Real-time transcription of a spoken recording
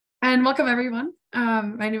And welcome, everyone.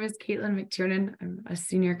 My name is Caitlin McTiernan. I'm a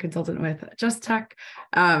senior consultant with Just Tech,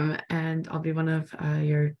 and I'll be one of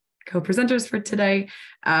your co-presenters for today.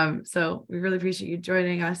 So we really appreciate you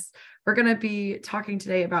joining us. We're going to be talking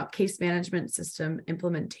today about case management system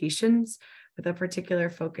implementations with a particular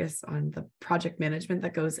focus on the project management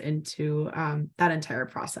that goes into that entire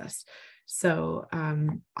process. So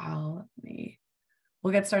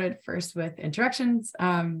we'll get started first with introductions.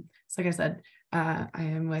 So like I said, I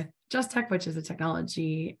am with Just Tech, which is a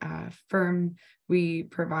technology firm. We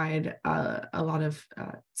provide a lot of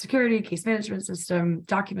security, case management system,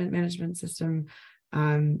 document management system,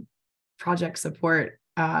 project support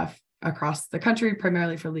across the country,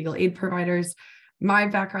 primarily for legal aid providers. My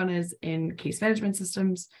background is in case management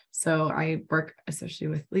systems, so I work especially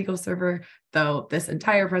with Legal Server, though this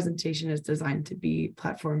entire presentation is designed to be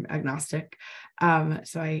platform agnostic.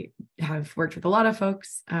 So I have worked with a lot of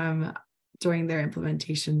folks during their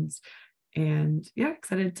implementations, and yeah,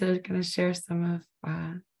 excited to kind of share some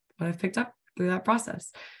of what I've picked up through that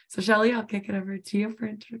process. So Shelley, I'll kick it over to you for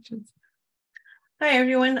introductions. Hi,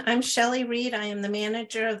 everyone. I'm Shelley Reed. I am the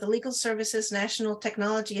manager of the Legal Services National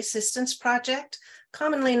Technology Assistance Project,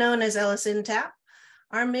 commonly known as LSNTAP.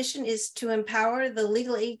 Our mission is to empower the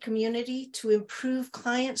legal aid community to improve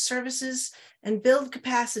client services and build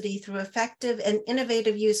capacity through effective and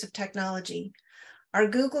innovative use of technology. Our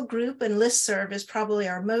Google group and listserv is probably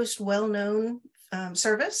our most well-known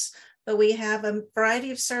service, but we have a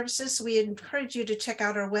variety of services. So we encourage you to check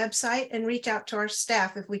out our website and reach out to our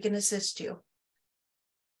staff if we can assist you.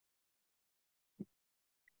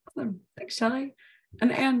 Awesome. Thanks, Shelley.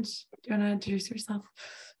 And Ange, do you want to introduce yourself?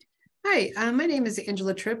 Hi, my name is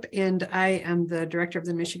Angela Tripp, and I am the director of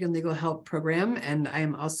the Michigan Legal Help Program, and I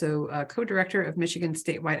am also a co-director of Michigan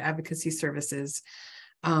Statewide Advocacy Services.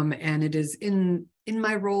 And it is in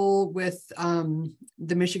my role with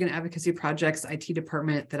the Michigan Advocacy Project's IT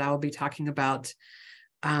department that I will be talking about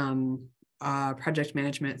project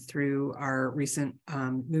management through our recent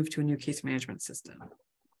move to a new case management system.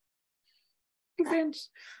 Thanks, Ange.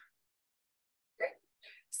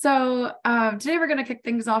 So today we're going to kick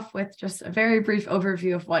things off with just a very brief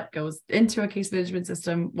overview of what goes into a case management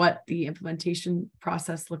system, what the implementation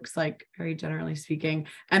process looks like, very generally speaking,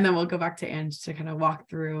 and then we'll go back to Ange to kind of walk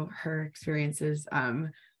through her experiences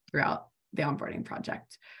throughout the onboarding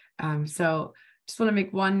project. So just want to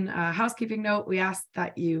make one housekeeping note. We ask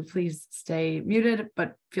that you please stay muted,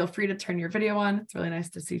 but feel free to turn your video on. It's really nice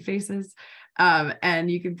to see faces. And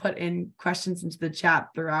you can put in questions into the chat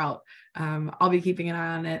throughout. I'll be keeping an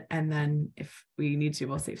eye on it. And then if we need to,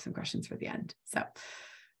 we'll save some questions for the end. So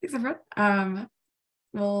thanks, everyone.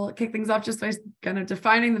 We'll kick things off just by kind of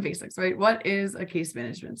defining the basics, right? What is a case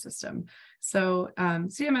management system? So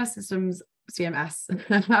CMS systems, CMS,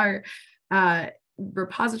 are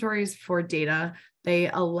repositories for data. They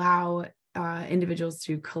allow individuals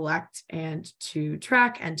to collect and to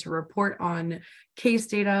track and to report on case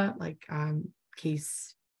data like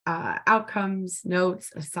case outcomes,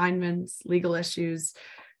 notes, assignments, legal issues,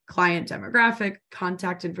 client demographic,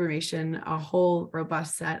 contact information, a whole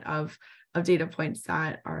robust set of data points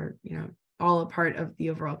that are, all a part of the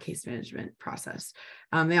overall case management process.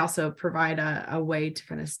 They also provide a way to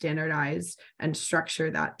kind of standardize and structure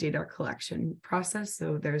that data collection process.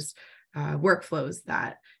 So there's workflows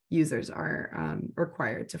that users are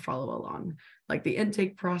required to follow along, like the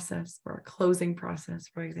intake process or a closing process,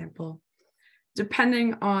 for example.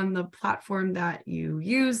 Depending on the platform that you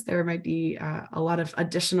use, there might be a lot of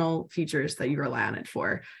additional features that you rely on it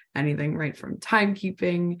for. Anything right from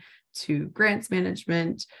timekeeping to grants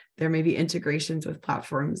management. There may be integrations with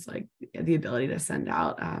platforms like the ability to send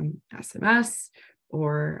out SMS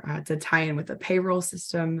or to tie in with a payroll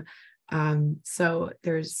system. So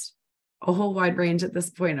there's a whole wide range at this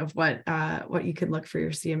point of what you can look for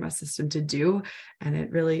your CMS system to do. And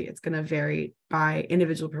it's going to vary by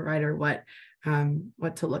individual provider what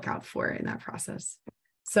to look out for in that process.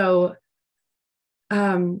 So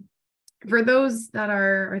for those that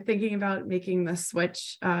are thinking about making the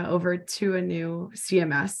switch over to a new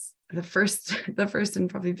CMS, the first and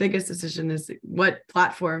probably biggest decision is what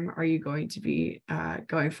platform are you going to be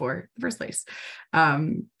going for in the first place?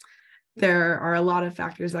 There are a lot of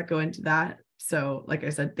factors that go into that. So like I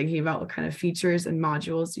said, thinking about what kind of features and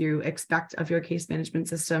modules you expect of your case management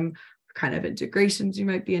system, what kind of integrations you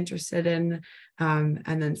might be interested in,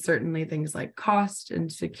 and then certainly things like cost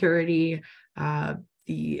and security,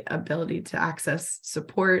 the ability to access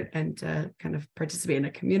support and to kind of participate in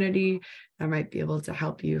a community that might be able to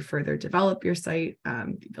help you further develop your site,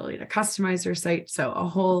 the ability to customize your site. So a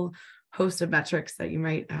whole host of metrics that you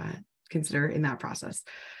might consider in that process.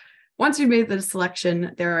 once you've made the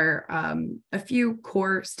selection, there are a few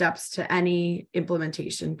core steps to any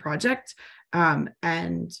implementation project,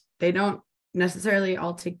 and they don't necessarily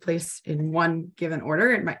all take place in one given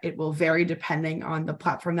order. It will vary depending on the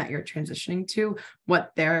platform that you're transitioning to,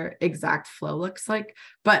 what their exact flow looks like.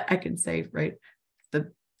 But I can say, right,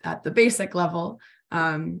 at the basic level,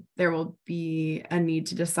 there will be a need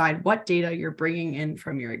to decide what data you're bringing in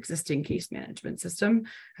from your existing case management system.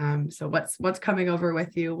 So what's coming over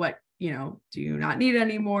with you? What, do you not need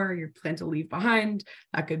anymore? You plan to leave behind?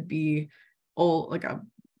 That could be old,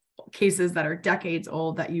 cases that are decades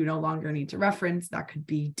old that you no longer need to reference. That could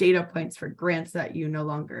be data points for grants that you no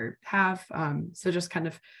longer have. So just kind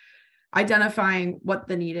of identifying what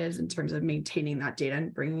the need is in terms of maintaining that data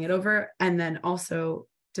and bringing it over, and then also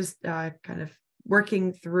just kind of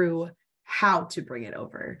working through how to bring it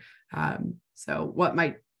over. So what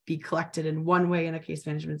might be collected in one way in a case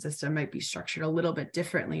management system might be structured a little bit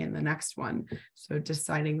differently in the next one. So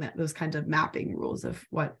deciding that those kinds of mapping rules of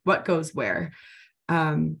what goes where.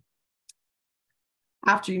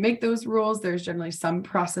 After you make those rules, there's generally some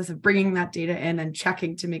process of bringing that data in and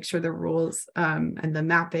checking to make sure the rules and the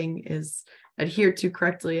mapping is adhered to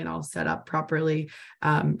correctly and all set up properly.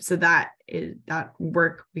 So that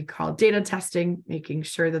work we call data testing, making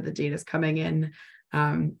sure that the data is coming in,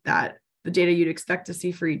 that the data you'd expect to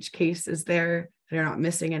see for each case is there, that you're not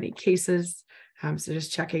missing any cases. So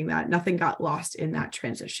just checking that nothing got lost in that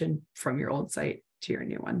transition from your old site to your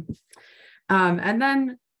new one. And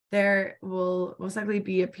then there will most likely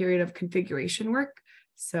be a period of configuration work.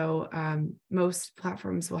 So most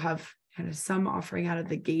platforms will have kind of some offering out of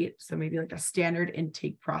the gate. So maybe like a standard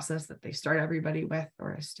intake process that they start everybody with,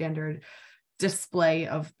 or a standard display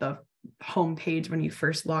of the home page when you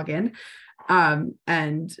first log in.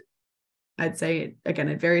 And I'd say, again,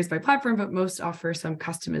 it varies by platform, but most offer some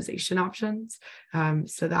customization options.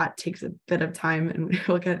 So that takes a bit of time, and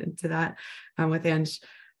we'll get into that with Ange,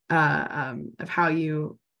 of how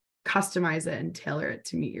you customize it and tailor it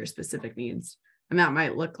to meet your specific needs. And that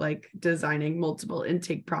might look like designing multiple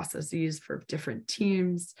intake processes for different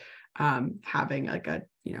teams, having like a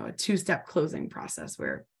two-step closing process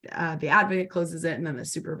where the advocate closes it and then the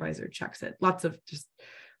supervisor checks it. Lots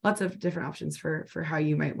of different options for how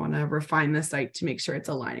you might want to refine the site to make sure it's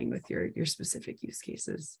aligning with your specific use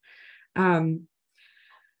cases. And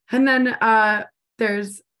then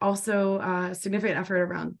there's also a significant effort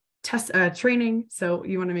around training. So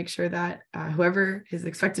you want to make sure that whoever is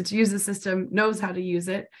expected to use the system knows how to use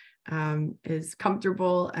it, is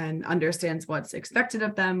comfortable and understands what's expected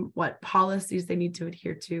of them, what policies they need to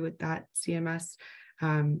adhere to with that CMS.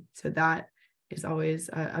 So that is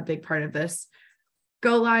always a big part of this.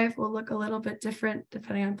 Go live will look a little bit different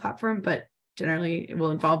depending on platform, but generally it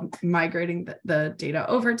will involve migrating the data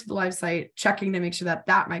over to the live site, checking to make sure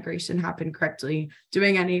that migration happened correctly,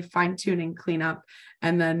 doing any fine-tuning cleanup,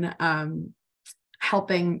 and then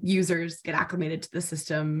helping users get acclimated to the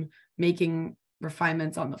system, making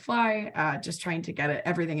refinements on the fly, just trying to get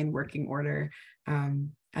everything in working order.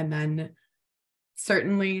 And then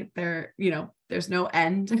certainly there's no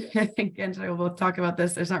end. I think Angela will talk about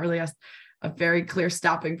this. There's not really a very clear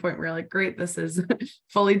stopping point where like, great, this is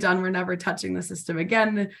fully done. We're never touching the system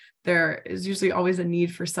again. There is usually always a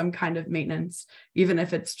need for some kind of maintenance, even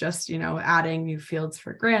if it's just, adding new fields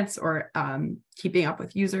for grants or keeping up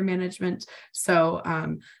with user management. So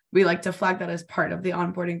we like to flag that as part of the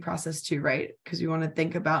onboarding process too, right? Because we want to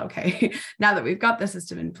think about, okay, now that we've got the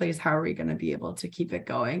system in place, how are we going to be able to keep it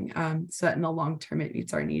going so that in the long term it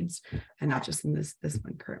meets our needs and not just in this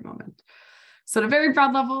one current moment. So at a very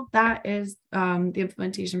broad level, that is the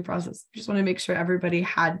implementation process. Just want to make sure everybody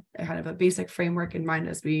had kind of a basic framework in mind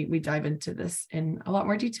as we dive into this in a lot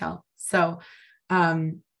more detail. So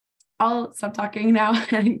I'll stop talking now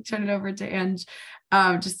and turn it over to Ange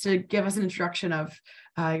just to give us an introduction of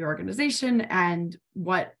your organization and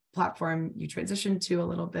what platform you transitioned to, a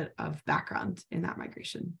little bit of background in that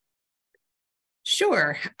migration.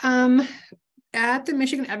 Sure. At the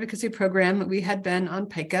Michigan Advocacy Program, we had been on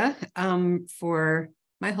PICA for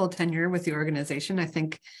my whole tenure with the organization. I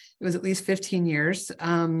think it was at least 15 years.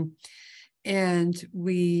 And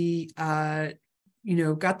we, got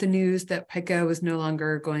the news that PICA was no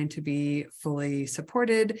longer going to be fully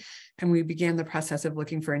supported, and we began the process of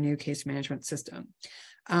looking for a new case management system.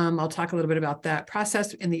 I'll talk a little bit about that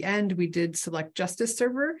process. In the end, we did select Justice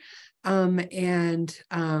Server,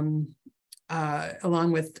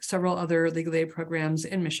 along with several other legal aid programs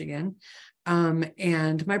in Michigan.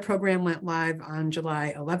 And my program went live on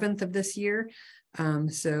July 11th of this year.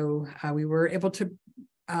 So we were able to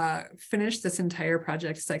finish this entire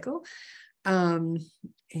project cycle. And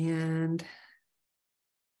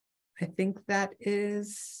I think that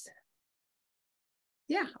is,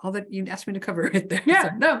 yeah, all that you asked me to cover right there.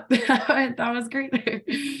 Yeah, no, that was great.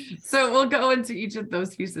 So we'll go into each of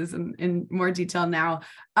those pieces in more detail now.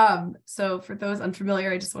 So for those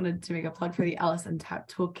unfamiliar, I just wanted to make a plug for the LS&TAP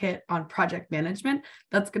toolkit on project management.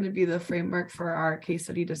 That's going to be the framework for our case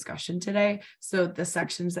study discussion today. So the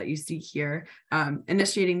sections that you see here,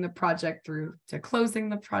 initiating the project through to closing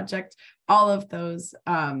the project, all of those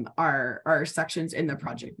are sections in the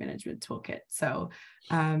project management toolkit. So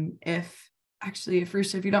if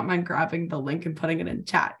Rusha, if you don't mind grabbing the link and putting it in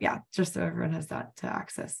chat, yeah, just so everyone has that to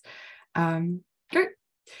access. Great.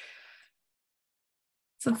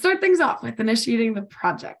 So let's start things off with initiating the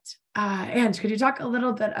project. Ange, could you talk a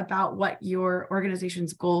little bit about what your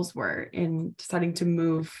organization's goals were in deciding to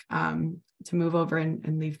move over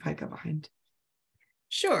and leave PICA behind?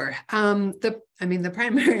 Sure. The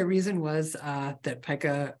primary reason was that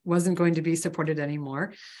PICA wasn't going to be supported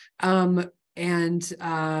anymore.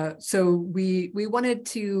 So we wanted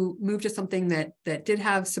to move to something that did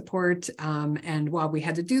have support. And while we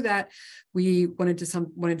had to do that, we wanted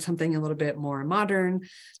something a little bit more modern,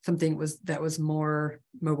 something that was more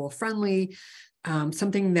mobile friendly,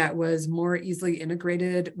 something that was more easily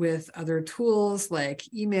integrated with other tools like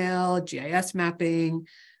email, GIS mapping,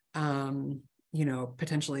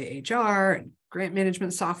 potentially HR and grant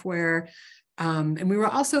management software. And we were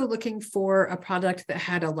also looking for a product that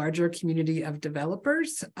had a larger community of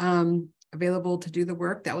developers available to do the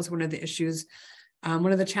work. That was one of the issues.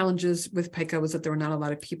 One of the challenges with PICA was that there were not a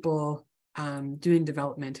lot of people doing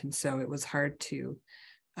development. And so it was hard to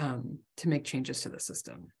make changes to the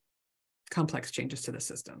system, complex changes to the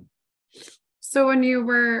system. So when you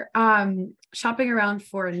were shopping around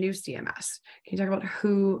for a new CMS, can you talk about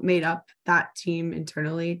who made up that team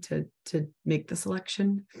internally to make the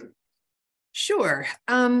selection? Sure.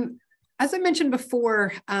 As I mentioned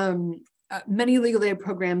before, many legal aid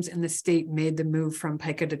programs in the state made the move from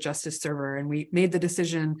PICA to Justice Server, and we made the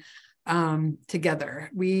decision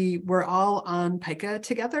together. We were all on PICA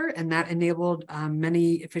together, and that enabled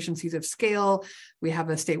many efficiencies of scale. We have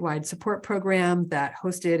a statewide support program that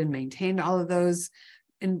hosted and maintained all of those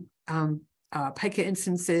in PICA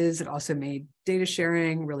instances. It also made data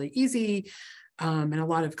sharing really easy. And a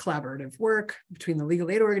lot of collaborative work between the legal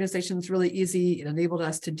aid organizations really easy. It enabled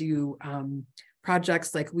us to do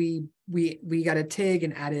projects like we got a TIG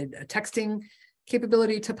and added a texting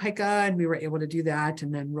capability to PICA, and we were able to do that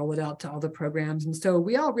and then roll it out to all the programs. And so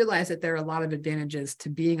we all realized that there are a lot of advantages to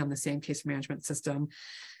being on the same case management system.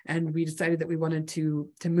 And we decided that we wanted to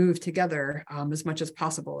move together as much as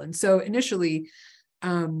possible. And so initially,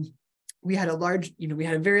 we had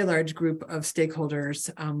a very large group of stakeholders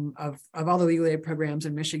of all the legal aid programs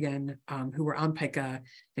in Michigan who were on PICA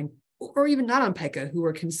or even not on PICA who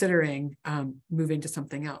were considering moving to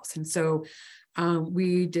something else. And so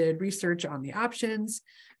we did research on the options.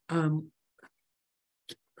 Hold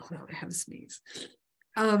on, I have a sneeze.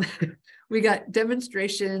 We got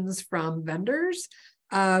demonstrations from vendors.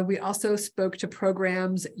 We also spoke to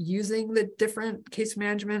programs using the different case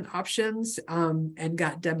management options and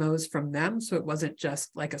got demos from them. So it wasn't just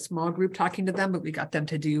like a small group talking to them, but we got them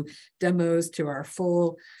to do demos to our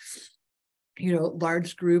full,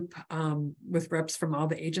 large group with reps from all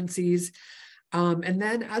the agencies. And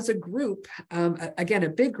then as a group, again, a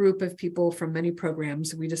big group of people from many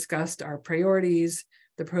programs, we discussed our priorities,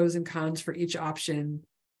 the pros and cons for each option,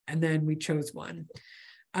 and then we chose one.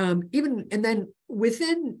 And then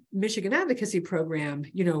within Michigan Advocacy Program,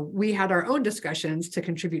 we had our own discussions to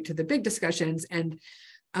contribute to the big discussions. And,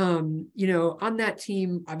 on that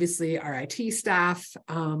team, obviously our IT staff,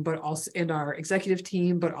 but also, and our executive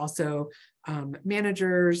team, but also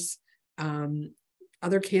managers,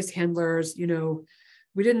 other case handlers,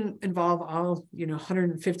 we didn't involve all,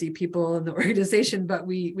 150 people in the organization, but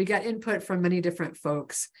we got input from many different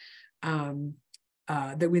folks.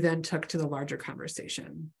 That we then took to the larger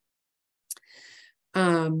conversation.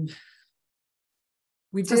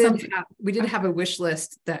 We did have a wish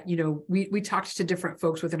list that, we talked to different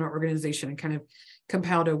folks within our organization and kind of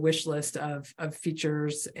compiled a wish list of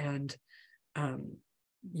features and,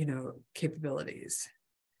 capabilities.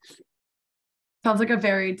 Sounds like a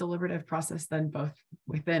very deliberative process then, both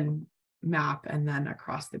within MAP and then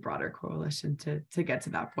across the broader coalition to get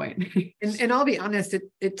to that point. and I'll be honest,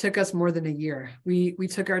 it took us more than a year. We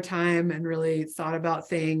took our time and really thought about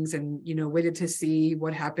things and, waited to see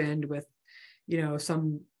what happened with,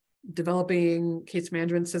 some developing case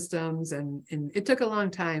management systems. And it took a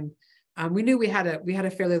long time. We knew we had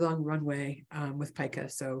a fairly long runway with PICA.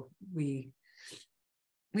 So we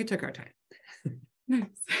took our time.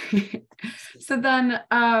 Nice. So then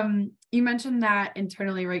you mentioned that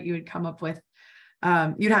internally, right, you would come up with,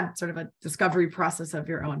 you'd had sort of a discovery process of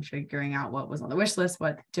your own, figuring out what was on the wish list,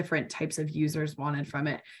 what different types of users wanted from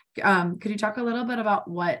it. Could you talk a little bit about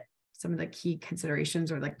what some of the key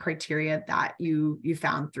considerations or like criteria that you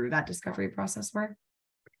found through that discovery process were?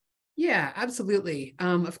 Yeah, absolutely.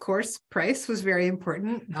 Of course, price was very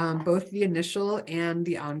important, both the initial and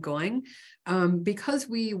the ongoing. Because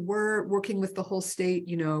we were working with the whole state,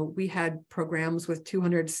 we had programs with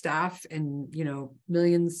 200 staff and,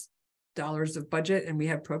 millions dollars of budget, and we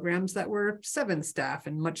had programs that were 7 staff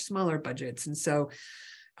and much smaller budgets. And so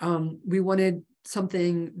we wanted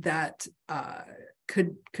something that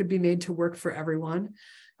could be made to work for everyone.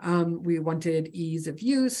 We wanted ease of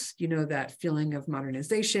use, that feeling of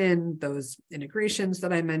modernization, those integrations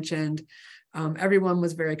that I mentioned. Everyone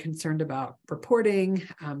was very concerned about reporting,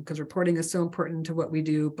 because reporting is so important to what we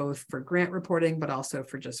do, both for grant reporting, but also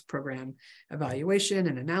for just program evaluation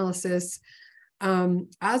and analysis.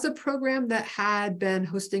 As a program that had been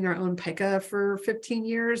hosting our own PICA for 15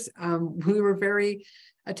 years, we were very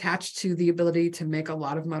attached to the ability to make a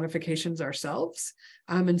lot of modifications ourselves.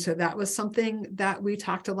 And so that was something that we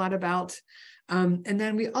talked a lot about. And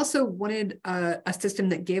then we also wanted a system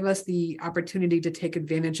that gave us the opportunity to take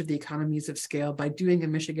advantage of the economies of scale by doing a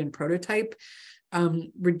Michigan prototype,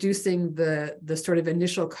 reducing the sort of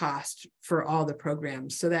initial cost for all the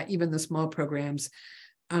programs so that even the small programs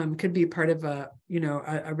could be part of a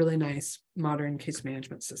really nice modern case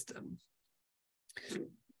management system.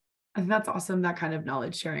 I think that's awesome, that kind of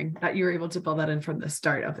knowledge sharing, that you were able to build that in from the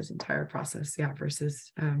start of this entire process. Yeah,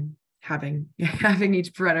 versus having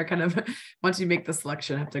each provider kind of, once you make the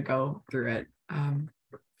selection, have to go through it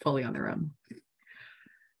fully on their own.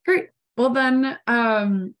 Great. Well, then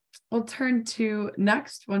we'll turn to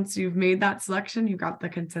next. Once you've made that selection, you got the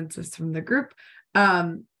consensus from the group,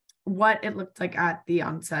 what it looked like at the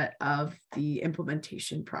onset of the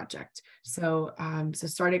implementation project. So, so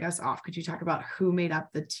starting us off, could you talk about who made up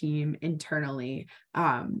the team internally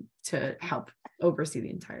to help oversee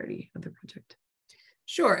the entirety of the project?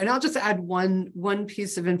 Sure. And I'll just add one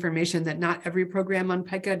piece of information that not every program on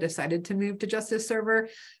PICA decided to move to Justice Server.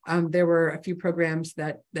 There were a few programs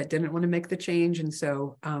that didn't want to make the change. And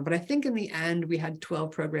so, but I think in the end, we had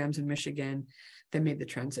 12 programs in Michigan that made the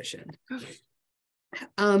transition. Okay.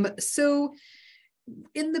 So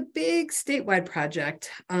in the big statewide project,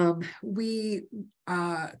 we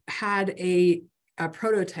had a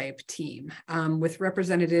prototype team with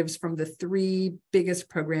representatives from the 3 biggest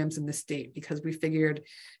programs in the state, because we figured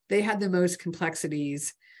they had the most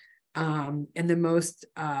complexities and the most,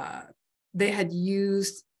 they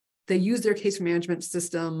used their case management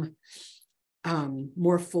system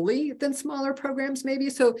more fully than smaller programs, maybe.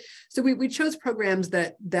 So we chose programs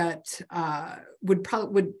that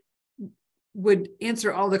would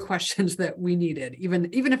answer all the questions that we needed, even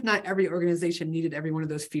if not every organization needed every one of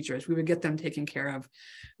those features. We would get them taken care of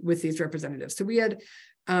with these representatives. So we had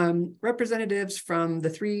representatives from the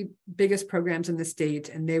 3 biggest programs in the state,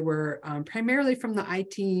 and they were primarily from the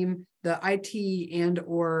IT and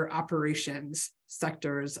or operations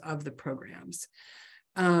sectors of the programs.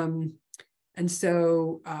 And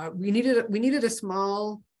so we needed a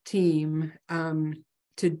small team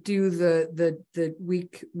to do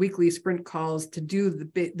the weekly sprint calls, to do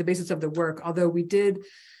the basis of the work. Although we did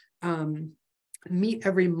meet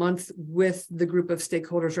every month with the group of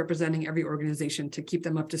stakeholders representing every organization to keep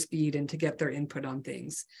them up to speed and to get their input on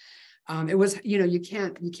things. It was, you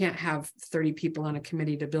can't have 30 people on a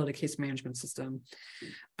committee to build a case management system.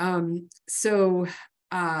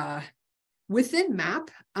 Within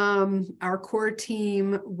MAP, our core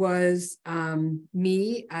team was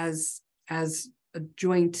me as a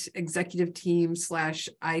joint executive team /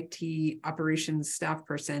 IT operations staff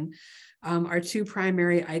person. Our 2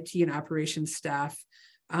 primary IT and operations staff,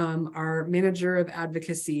 our manager of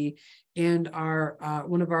advocacy, and our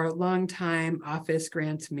one of our longtime office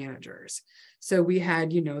grants managers. So we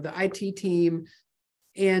had, the IT team,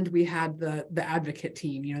 and we had the advocate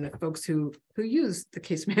team, the folks who use the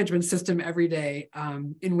case management system every day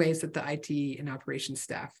in ways that the IT and operations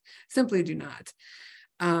staff simply do not.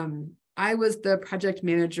 I was the project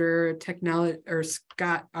manager, technology, or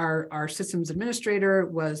Scott, our systems administrator,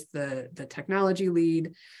 was the technology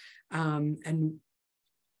lead, and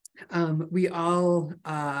we all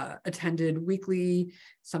attended weekly,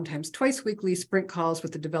 sometimes twice weekly sprint calls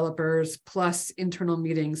with the developers, plus internal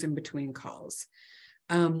meetings in between calls.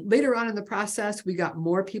 Later on in the process, we got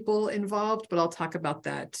more people involved, but I'll talk about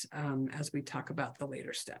that as we talk about the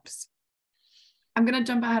later steps. I'm going to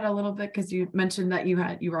jump ahead a little bit because you mentioned that you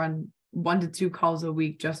were on 1 to 2 calls a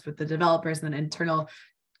week just with the developers and then internal.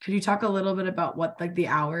 Could you talk a little bit about what like the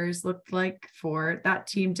hours looked like for that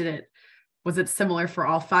team? Was it similar for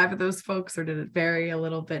all 5 of those folks, or did it vary a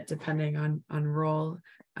little bit depending on role?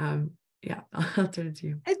 Yeah, I'll turn it to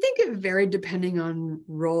you. I think it varied depending on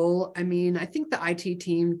role. I mean, I think the IT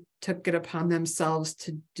team took it upon themselves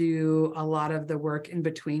to do a lot of the work in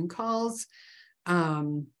between calls.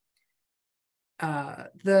 The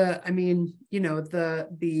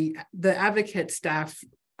advocate staff,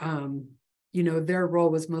 their role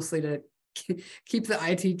was mostly to keep the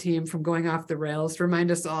IT team from going off the rails,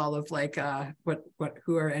 remind us all of like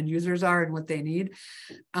who our end users are and what they need.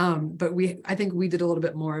 But I think we did a little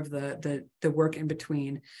bit more of the work in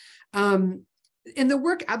between. And the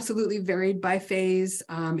work absolutely varied by phase.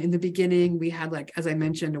 In the beginning, we had, like, as I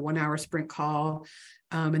mentioned, a 1-hour sprint call,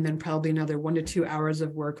 and then probably another 1 to 2 hours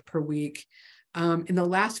of work per week. In the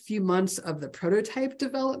last few months of the prototype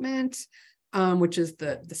development, which is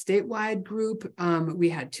the statewide group, we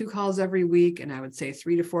had 2 calls every week, and I would say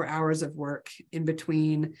 3 to 4 hours of work in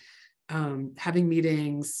between, having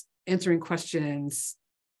meetings, answering questions,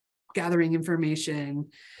 gathering information,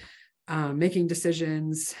 making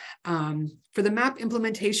decisions. For the map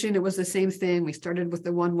implementation, it was the same thing. We started with the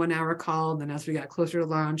 1-hour call, and then as we got closer to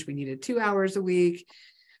launch, we needed 2 hours a week.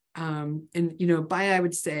 By, I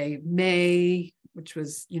would say, May, which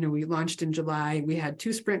was, we launched in July, we had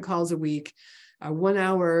 2 sprint calls a week, a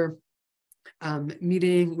 1-hour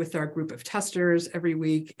meeting with our group of testers every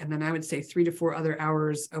week. And then I would say 3 to 4 other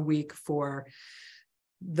hours a week for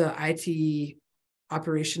the IT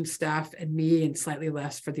operations staff and me, and slightly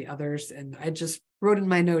less for the others. And I just wrote in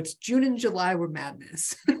my notes, June and July were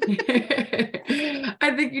madness.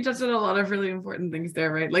 I think you touched on a lot of really important things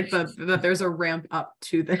there, right? Like that there's a ramp up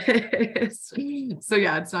to this. So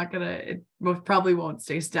yeah, it probably won't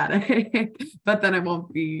stay static, but then it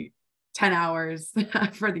won't be 10 hours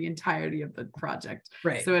for the entirety of the project.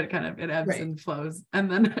 Right. So it ebbs and flows.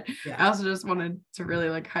 And then Yeah. I also just wanted to really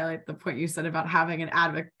like highlight the point you said about having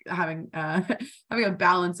having a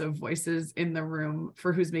balance of voices in the room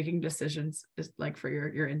for who's making decisions, is like for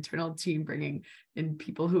your internal team, bringing in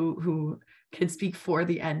people who can speak for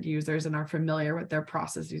the end users and are familiar with their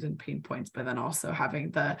processes and pain points, but then also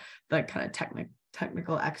having the kind of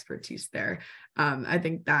technical expertise there. I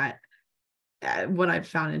think that what I've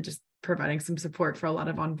found in just providing some support for a lot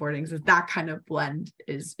of onboardings is that kind of blend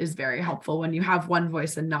is very helpful when you have one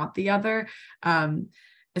voice and not the other.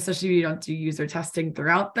 Especially if you don't do user testing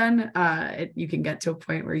throughout, then you can get to a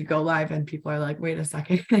point where you go live and people are like, wait a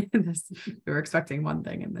second, we were expecting one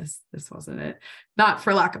thing and this wasn't it. Not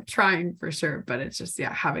for lack of trying, for sure, but it's just,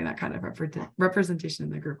 yeah, having that kind of representation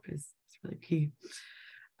in the group is really key.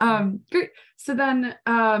 Great. So then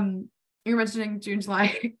you're mentioning June,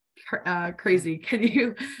 July, crazy. Can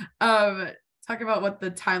you talk about what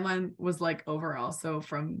the timeline was like overall? So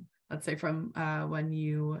from when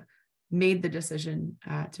you made the decision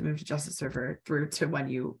to move to Justice Server through to when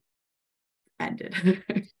you ended.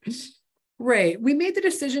 Right. We made the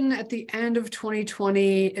decision at the end of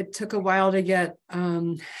 2020. It took a while to get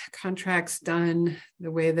contracts done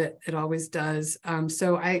the way that it always does.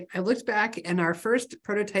 So I looked back, and our first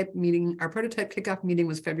prototype kickoff meeting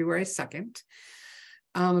was February 2nd.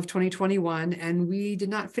 Of 2021, and we did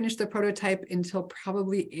not finish the prototype until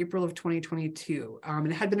probably April of 2022.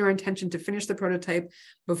 It had been our intention to finish the prototype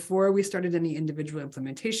before we started any individual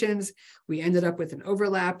implementations. We ended up with an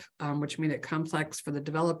overlap, which made it complex for the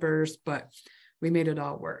developers, but we made it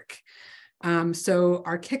all work. So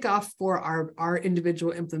our kickoff for our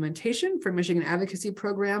individual implementation for Michigan Advocacy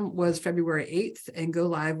Program was February 8th, and go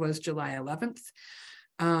live was July 11th.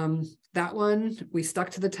 That one, we stuck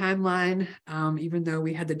to the timeline, even though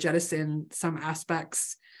we had to jettison some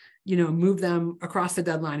aspects, move them across the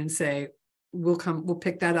deadline and say, we'll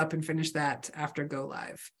pick that up and finish that after go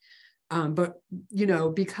live. But,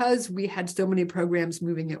 because we had so many programs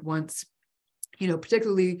moving at once,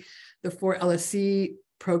 particularly the 4 LSC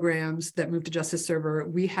programs that moved to Justice Server,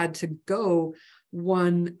 we had to go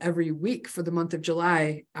one every week for the month of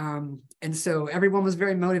July. And so everyone was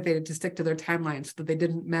very motivated to stick to their timelines so that they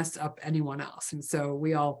didn't mess up anyone else. And so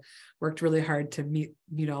we all worked really hard to meet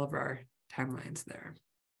all of our timelines there.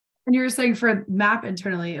 And you were saying for MAP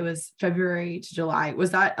internally, it was February to July.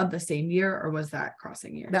 Was that of the same year, or was that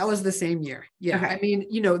crossing years? That was the same year. Yeah. Okay. I mean,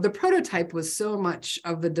 the prototype was so much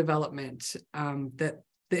of the development that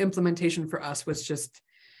the implementation for us was just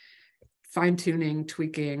fine-tuning,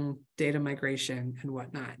 tweaking, data migration, and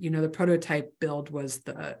whatnot. The prototype build was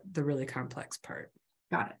the really complex part.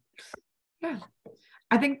 Got it. Yeah.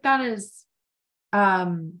 I think that is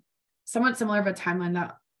somewhat similar of a timeline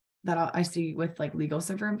that that I see with like legal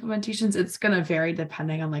server implementations, it's going to vary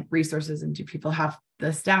depending on like resources, and do people have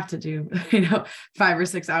the staff to do, 5 or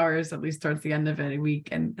 6 hours, at least towards the end of a week,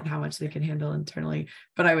 and how much they can handle internally.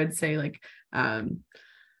 But I would say like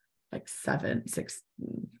 6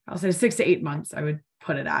 to 8 months, I would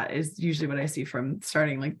put it at, is usually what I see from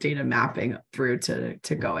starting like data mapping through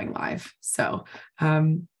to going live. So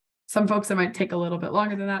some folks, it might take a little bit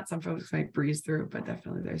longer than that. Some folks might breeze through, but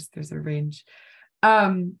definitely there's a range.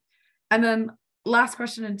 And then last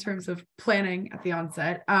question in terms of planning at the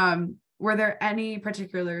onset, were there any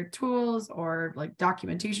particular tools or like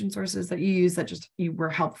documentation sources that you use that just you were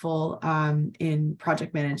helpful in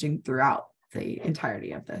project managing throughout the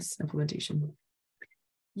entirety of this implementation?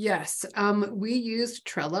 Yes, we used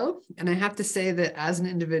Trello, and I have to say that as an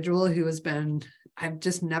individual who I've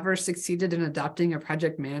just never succeeded in adopting a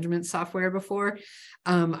project management software before.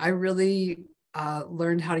 I really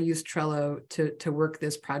learned how to use Trello to work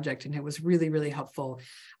this project, and it was really, really helpful.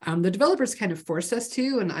 The developers kind of forced us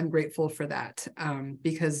to, and I'm grateful for that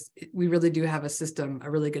because we really do have a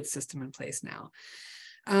really good system in place now.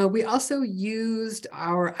 We also used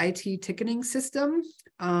our IT ticketing system,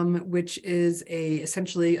 which is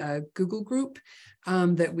essentially a Google group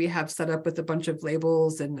that we have set up with a bunch of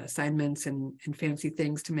labels and assignments and fancy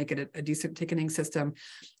things to make it a decent ticketing system.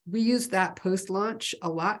 We use that post-launch a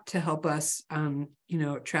lot to help us,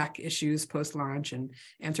 track issues post-launch and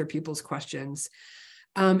answer people's questions.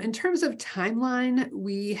 In terms of timeline,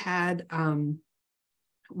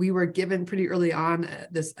 we were given pretty early on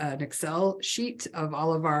an Excel sheet of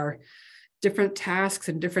all of our different tasks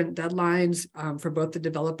and different deadlines for both the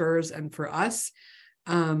developers and for us.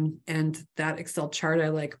 And that Excel chart,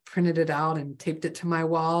 I printed it out and taped it to my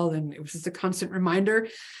wall, and it was just a constant reminder.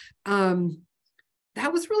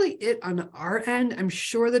 That was really it on our end. I'm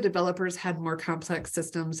sure the developers had more complex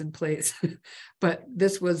systems in place, but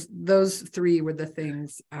those three were the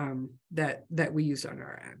things that we used on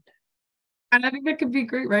our end. And I think that could be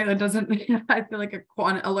great, right? It doesn't, I feel like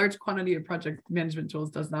a large quantity of project management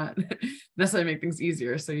tools does not necessarily make things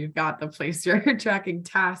easier. So you've got the place you're tracking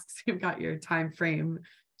tasks, you've got your time frame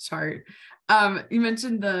chart. You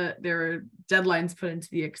mentioned there were deadlines put into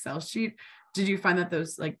the Excel sheet. Did you find that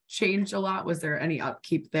those changed a lot? Was there any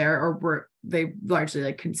upkeep there, or were they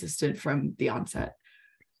largely consistent from the onset?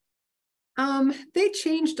 They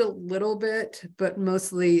changed a little bit, but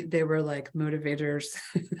mostly they were motivators.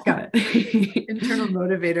 Got it. Internal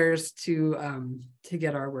motivators to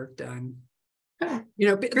get our work done.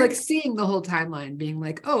 Seeing the whole timeline, being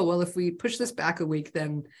oh, well, if we push this back a week,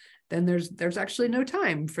 then there's actually no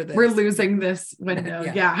time for this. We're losing this window.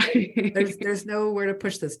 Yeah. there's nowhere to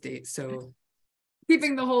push this date. So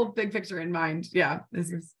keeping the whole big picture in mind. Yeah,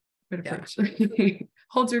 this is a good approach. Yeah.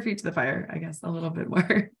 Hold your feet to the fire, I guess, a little bit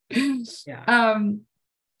more. Yeah.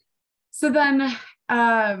 So then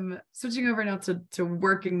switching over now to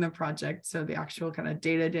working the project, so the actual kind of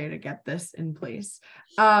day-to-day to get this in place.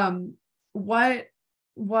 What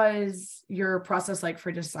was your process like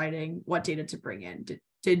for deciding what data to bring in?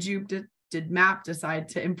 Did MAP decide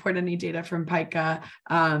to import any data from PICA?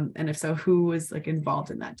 And if so, who was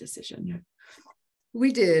involved in that decision?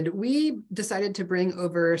 We did. We decided to bring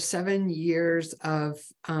over 7 years of,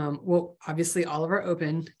 obviously all of our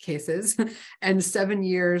open cases and 7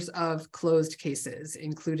 years of closed cases,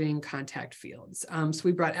 including contact fields. So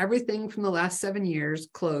we brought everything from the last 7 years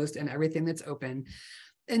closed and everything that's open.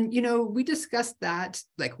 And, we discussed that,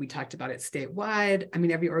 we talked about it statewide. I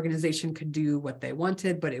mean, every organization could do what they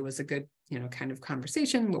wanted, but it was a good, kind of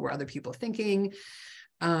conversation. What were other people thinking?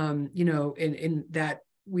 In that,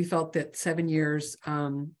 we felt that 7 years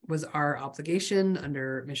was our obligation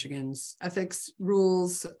under Michigan's ethics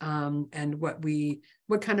rules, and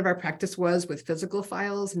what kind of our practice was with physical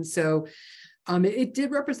files. And so it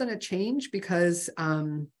did represent a change because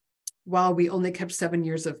while we only kept 7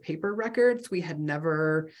 years of paper records, we had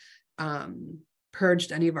never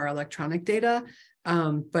purged any of our electronic data,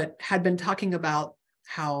 but had been talking about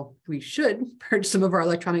how we should purge some of our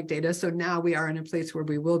electronic data. So now we are in a place where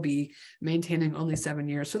we will be maintaining only 7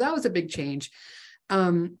 years. So that was a big change.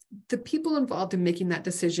 The people involved in making that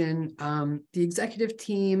decision, the executive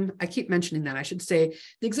team, I keep mentioning that, I should say,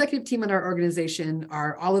 the executive team in our organization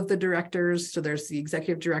are all of the directors. So there's the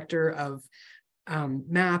executive director of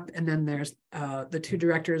MAP, and then there's the 2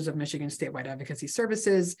 directors of Michigan Statewide Advocacy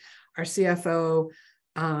Services, our CFO,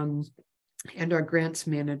 and our grants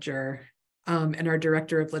manager, and our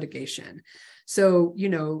director of litigation. So,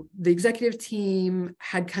 the executive team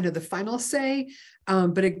had kind of the final say,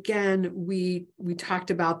 but again, we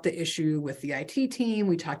talked about the issue with the IT team.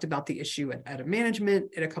 We talked about the issue at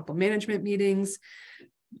a couple management meetings.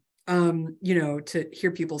 to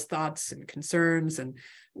hear people's thoughts and concerns and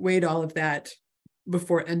weighed all of that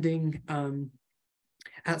before ending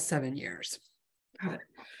at 7 years. Got it.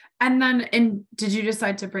 And then, did you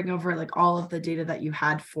decide to bring over like all of the data that you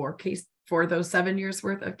had for those 7 years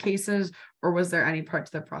worth of cases, or was there any part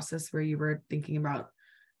to the process where you were thinking about,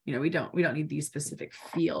 we don't need these specific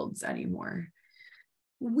fields anymore?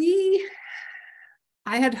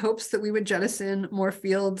 I had hopes that we would jettison more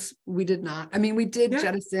fields. We did not. I mean, we did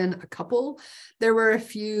jettison a couple. There were a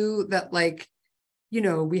few that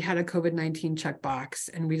we had a COVID-19 checkbox,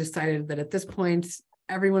 and we decided that at this point,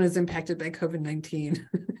 everyone is impacted by COVID-19.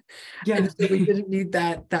 Yeah. And so we didn't need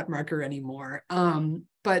that marker anymore.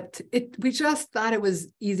 But we just thought it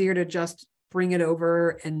was easier to just bring it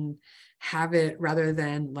over and have it, rather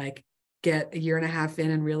than get a year and a half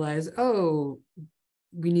in and realize, oh,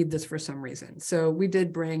 we need this for some reason. So we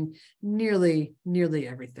did bring nearly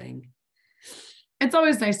everything. It's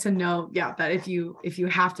always nice to know, that if you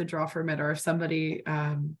have to draw from it, or if somebody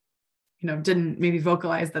didn't maybe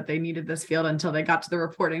vocalize that they needed this field until they got to the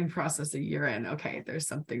reporting process a year in, okay, there's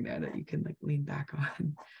something there that you can lean back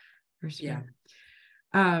on, for sure. Yeah.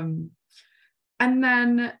 And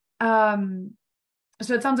then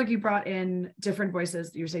so it sounds like you brought in different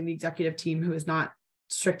voices. You're saying the executive team, who is not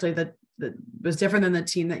strictly was different than the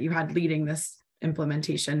team that you had leading this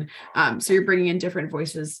implementation. So you're bringing in different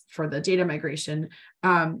voices for the data migration.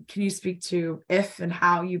 Can you speak to if and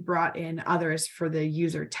how you brought in others for the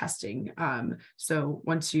user testing? So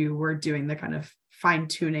once you were doing the kind of fine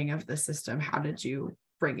tuning of the system, how did you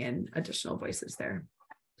bring in additional voices there?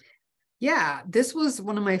 Yeah, this was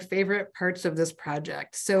one of my favorite parts of this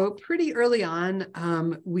project. So pretty early on,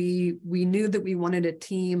 we knew that we wanted a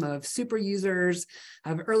team of super users,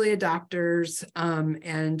 of early adopters,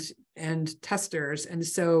 and testers. And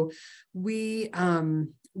so we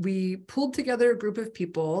pulled together a group of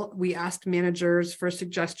people. We asked managers for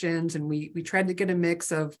suggestions, and we tried to get a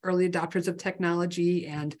mix of early adopters of technology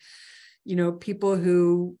and people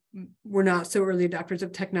who were not so early adopters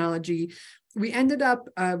of technology. We ended up,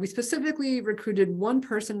 we specifically recruited one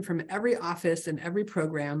person from every office and every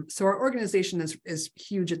program. So our organization is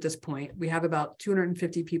huge at this point. We have about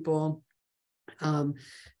 250 people,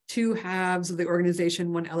 2 halves of the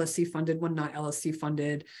organization, one LSC funded, one not LSC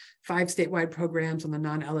funded, 5 statewide programs on the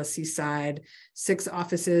non-LSC side, 6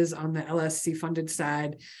 offices on the LSC funded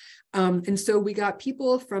side. And so we got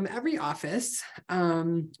people from every office.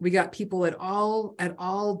 We got people at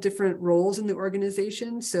all different roles in the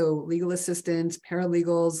organization. So legal assistants,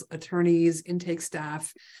 paralegals, attorneys, intake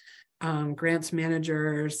staff, grants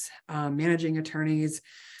managers, managing attorneys.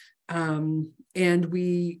 And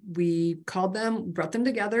we called them, brought them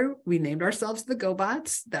together. We named ourselves the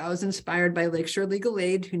GoBots. That was inspired by Lakeshore Legal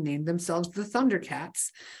Aid, who named themselves the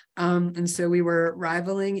Thundercats. And so we were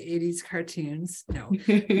rivaling 80s cartoons. No,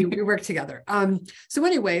 we worked together. So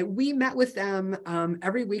anyway, we met with them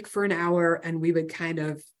every week for an hour, and we would kind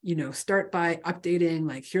of, start by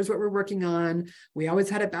updating, here's what we're working on. We always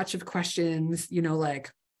had a batch of questions,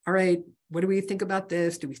 all right, what do we think about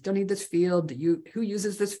this? Do we still need this field? Who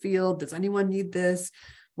uses this field? Does anyone need this?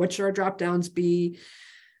 What should our drop downs be?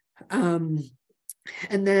 And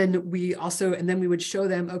then we would show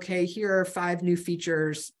them, okay, here are 5 new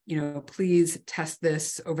features, please test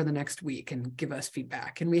this over the next week and give us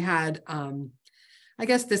feedback. And we had, I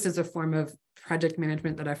guess this is a form of project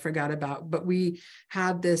management that I forgot about, but we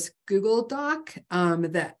had this Google Doc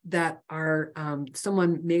that our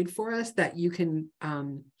someone made for us that you can,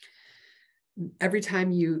 every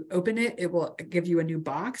time you open it, it will give you a new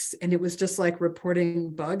box, and it was just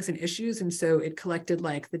reporting bugs and issues. And so it collected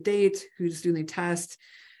the date, who's doing the test,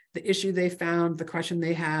 the issue they found, the question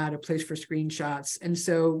they had, a place for screenshots. And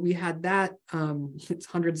so we had that, it's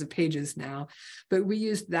hundreds of pages now, but we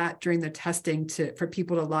used that during the testing for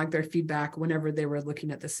people to log their feedback whenever they were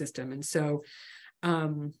looking at the system. And so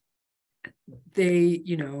they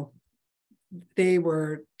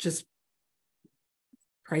were just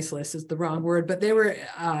priceless is the wrong word, but they were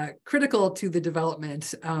critical to the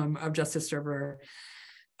development of Justice Server.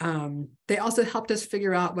 They also helped us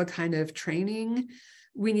figure out what kind of training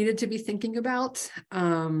we needed to be thinking about,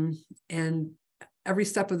 and every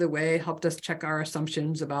step of the way helped us check our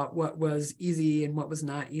assumptions about what was easy and what was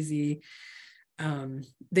not easy.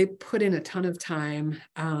 They put in a ton of time.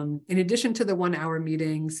 In addition to the 1-hour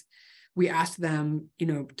meetings, we asked them,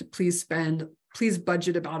 to please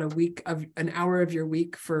budget about an hour of your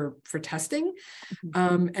week for testing.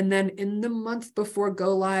 And then in the month before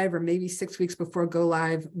go live, or maybe 6 weeks before go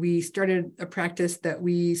live, we started a practice that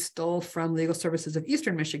we stole from Legal Services of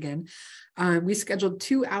Eastern Michigan. We scheduled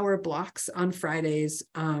 2-hour blocks on Fridays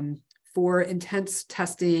for intense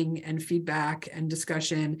testing and feedback and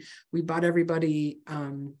discussion. We bought everybody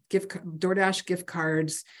DoorDash gift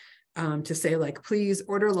cards to say, like, please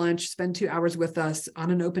order lunch, spend 2 hours with us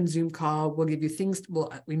on an open Zoom call. We'll give you things.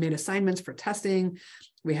 We made assignments for testing.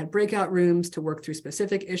 We had breakout rooms to work through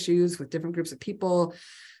specific issues with different groups of people.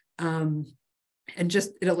 And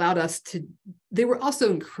just, it allowed us to, they were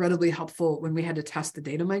also incredibly helpful when we had to test the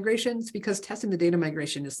data migrations, because testing the data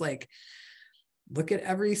migration is like, look at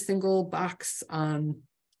every single box on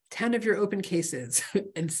 10 of your open cases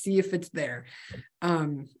and see if it's there.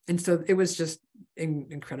 And so it was just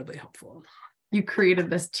incredibly helpful. You created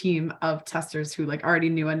this team of testers who like already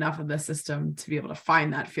knew enough of the system to be able to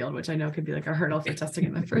find that field, which I know could be like a hurdle for testing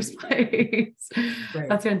in the first place. Right.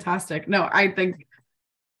 That's fantastic. No, I think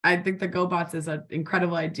the GoBots is an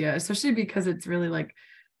incredible idea, especially because it's really like,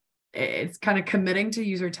 it's kind of committing to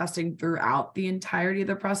user testing throughout the entirety of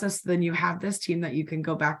the process. Then you have this team that you can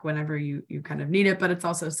go back whenever you kind of need it, but it's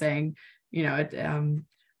also saying, you know,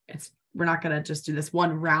 we're not going to just do this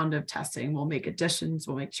one round of testing. We'll make additions,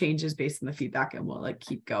 we'll make changes based on the feedback, and we'll like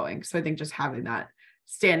keep going. So I think just having that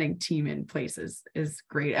standing team in place is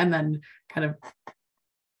great. And then kind of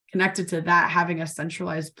connected to that, having a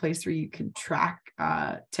centralized place where you can track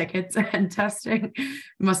tickets and testing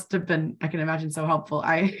must have been, I can imagine, so helpful.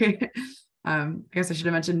 I guess I should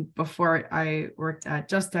have mentioned before I worked at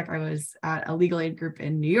Just Tech, I was at a legal aid group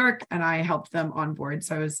in New York and I helped them on board.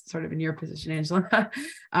 So I was sort of in your position, Angela.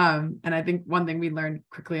 And I think one thing we learned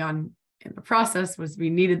quickly on in the process was we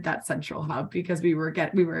needed that central hub, because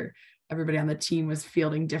everybody on the team was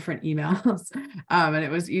fielding different emails. And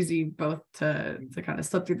it was easy both to kind of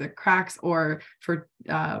slip through the cracks, or for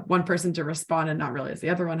one person to respond and not realize the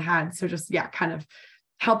other one had. So just, kind of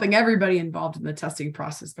helping everybody involved in the testing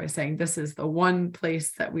process by saying, this is the one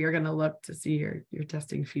place that we are going to look to see your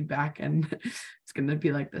testing feedback. And it's going to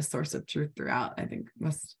be like the source of truth throughout. I think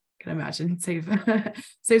can imagine save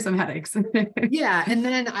some headaches. Yeah. And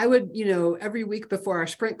then I would, every week before our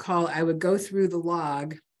sprint call, I would go through the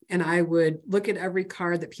log and I would look at every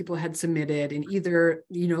card that people had submitted and either,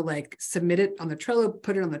 like submit it on the Trello,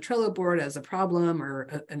 put it on the Trello board as a problem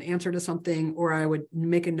or an answer to something, or I would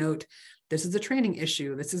make a note, this is a training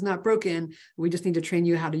issue. This is not broken. We just need to train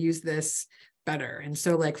you how to use this better. And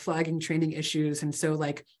so like flagging training issues. And so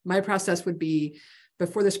like my process would be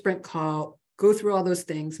before the sprint call, go through all those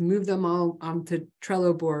things, move them all onto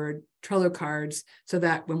Trello cards, so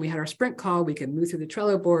that when we had our sprint call, we could move through the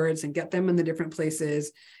Trello boards and get them in the different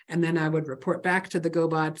places. And then I would report back to the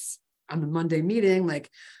GoBots on the Monday meeting, like,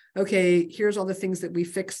 okay, here's all the things that we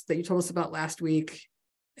fixed that you told us about last week.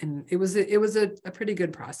 And it was a pretty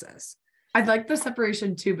good process. I'd like the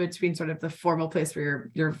separation too between sort of the formal place where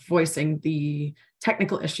you're voicing the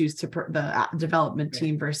technical issues to the development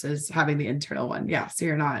team versus having the internal one. Yeah, so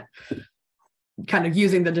you're not kind of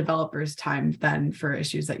using the developers' time then for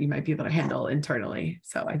issues that you might be able to handle internally.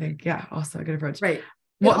 So I think, also a good approach. Right.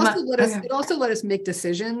 It also let us make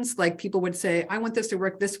decisions. Like people would say, I want this to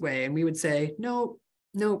work this way. And we would say, no,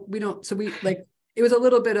 we don't. So we it was a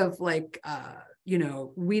little bit of like,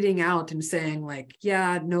 weeding out and saying like,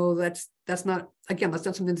 no, that's not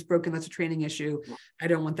something that's broken. That's a training issue. I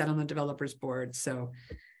don't want that on the developers board. So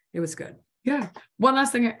it was good. Yeah. One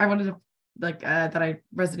last thing I wanted to that I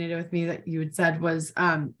resonated with me that you had said was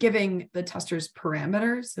giving the testers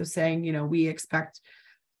parameters. So saying, we expect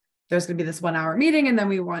there's going to be this 1 hour meeting and then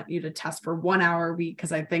we want you to test for 1 hour a week.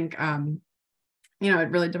 Cause I think, it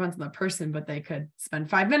really depends on the person, but they could spend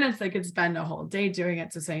 5 minutes. They could spend a whole day doing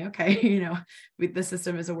it. So saying, okay, the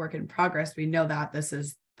system is a work in progress. We know that this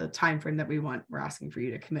is the time frame that we're asking for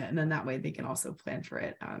you to commit. And then that way they can also plan for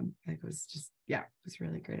it. I think it was just, it was a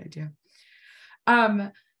really great idea.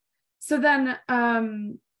 So then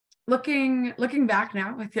looking back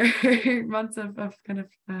now with your months of kind of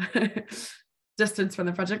distance from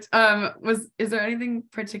the project, is there anything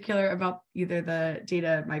particular about either the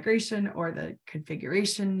data migration or the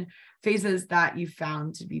configuration phases that you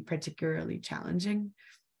found to be particularly challenging?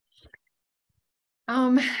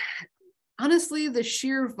 Honestly, the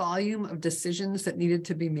sheer volume of decisions that needed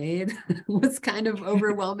to be made was kind of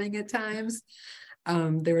overwhelming at times.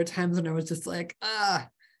 There were times when I was just like,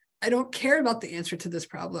 I don't care about the answer to this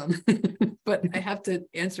problem, but I have to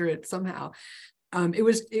answer it somehow. It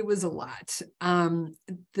was a lot.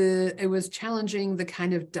 It was challenging, the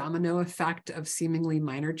kind of domino effect of seemingly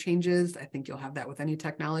minor changes. I think you'll have that with any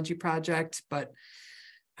technology project, but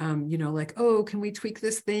like, oh, can we tweak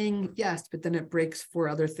this thing? Yes, but then it breaks 4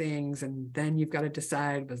 other things. And then you've got to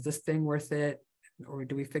decide, was this thing worth it? Or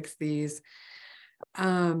do we fix these?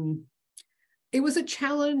 it was a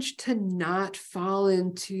challenge to not fall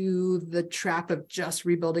into the trap of just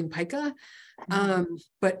rebuilding Pica,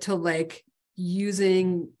 but to like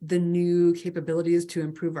using the new capabilities to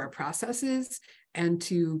improve our processes and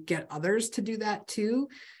to get others to do that too.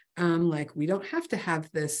 Like we don't have to have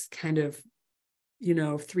this kind of, you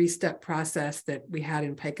know, 3-step process that we had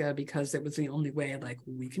in Pica because it was the only way, like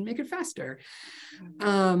we can make it faster,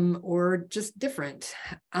 or just different.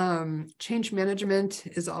 Change management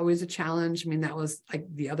is always a challenge. I mean, that was like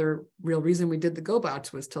the other real reason we did the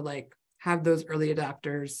GoBots, was to like have those early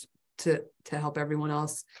adopters to help everyone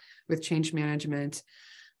else with change management.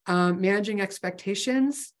 Managing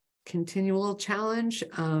expectations, continual challenge.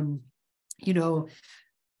 You know,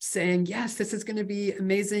 saying, yes, this is going to be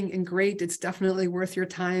amazing and great. It's definitely worth your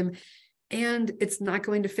time. And it's not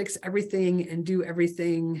going to fix everything and do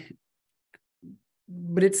everything,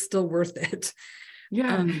 but it's still worth it.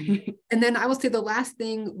 Yeah. And then I will say the last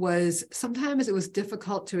thing was sometimes it was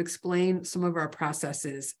difficult to explain some of our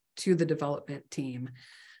processes to the development team.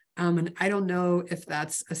 And I don't know if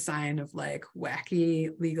that's a sign of like wacky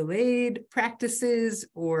legal aid practices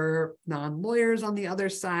or non-lawyers on the other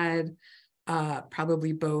side.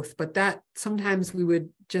 Probably both, but that sometimes we would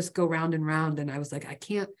just go round and round, and I was like, I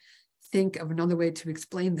can't think of another way to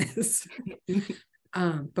explain this.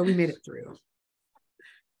 But we made it through.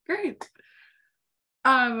 Great.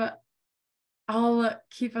 I'll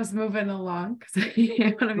keep us moving along because I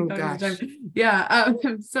want to be going to time. Yeah.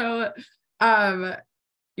 So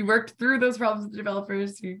you worked through those problems with the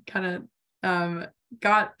developers. You kind of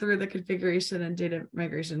got through the configuration and data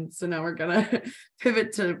migration. So now we're gonna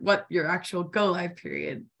pivot to what your actual go live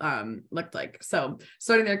period looked like. So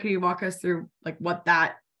starting there, can you walk us through like what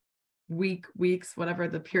that weeks, whatever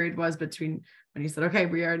the period was between when you said, okay,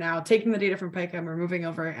 we are now taking the data from Pica and we're moving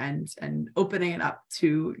over and opening it up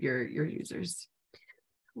to your users?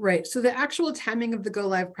 Right. So the actual timing of the go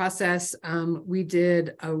live process, we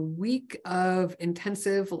did a week of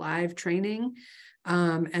intensive live training.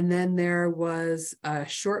 And then there was a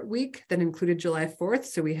short week that included July 4th.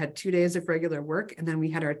 So we had 2 days of regular work, and then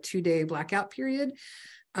we had our 2-day blackout period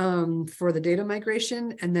for the data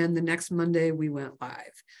migration. And then the next Monday we went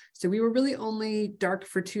live. So we were really only dark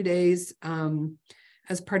for 2 days.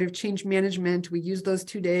 As part of change management, we used those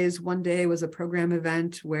 2 days. One day was a program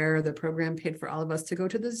event where the program paid for all of us to go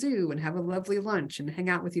to the zoo and have a lovely lunch and hang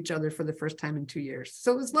out with each other for the first time in 2 years.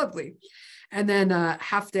 So it was lovely. And then a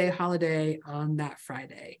half-day holiday on that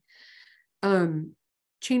Friday.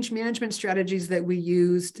 Change management strategies that we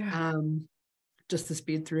used, just to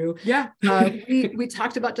speed through. Yeah. We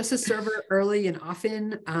talked about just a server early and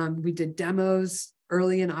often. We did demos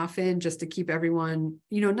early and often just to keep everyone,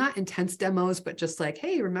 you know, not intense demos, but just like,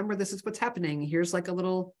 hey, remember, this is what's happening. Here's like a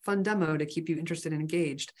little fun demo to keep you interested and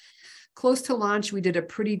engaged. Close to launch, we did a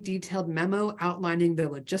pretty detailed memo outlining the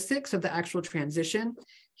logistics of the actual transition.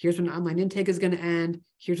 Here's when online intake is going to end.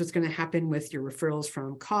 Here's what's going to happen with your referrals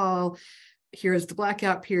from call. Here's the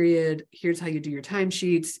blackout period. Here's how you do your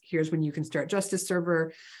timesheets. Here's when you can start Justice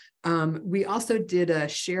Server. We also did a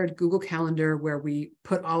shared Google Calendar where we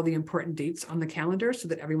put all the important dates on the calendar so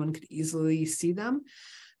that everyone could easily see them.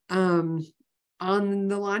 On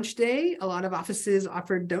the launch day, a lot of offices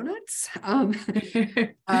offered donuts. And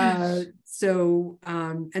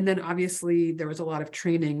then obviously there was a lot of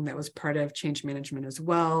training that was part of change management as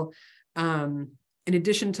well. In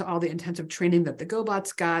addition to all the intensive training that the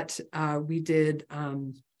GoBots got, we did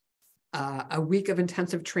a week of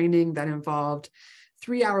intensive training that involved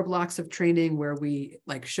 3-hour blocks of training where we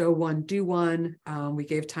like show one, do one. We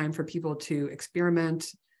gave time for people to experiment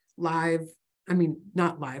live. I mean,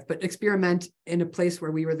 not live, but experiment in a place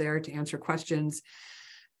where we were there to answer questions.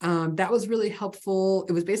 That was really helpful.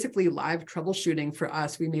 It was basically live troubleshooting for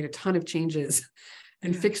us. We made a ton of changes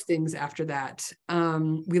and fixed things after that.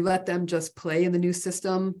 We let them just play in the new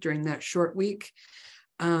system during that short week.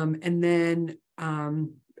 And then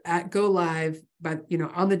at Go Live, but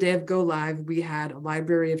on the day of Go Live, we had a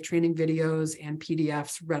library of training videos and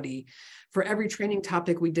PDFs ready. For every training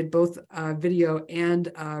topic, we did both video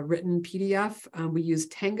and written PDF. We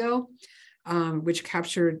used Tango, which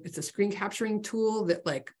it's a screen capturing tool that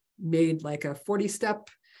made a 40-step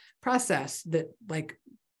process that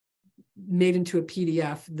made into a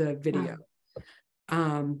PDF the video.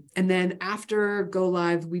 Wow. And then after Go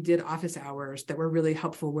Live, we did office hours that were really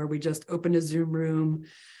helpful, where we just opened a Zoom room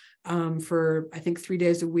for, I think, 3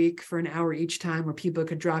 days a week for an hour each time, where people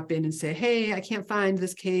could drop in and say, hey, I can't find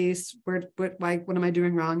this case. What am I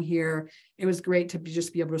doing wrong here? It was great to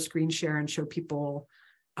just be able to screen share and show people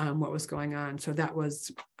what was going on. So that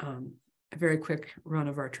was a very quick run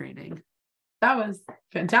of our training. That was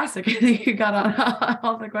fantastic. I think you got on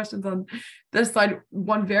all the questions on this slide.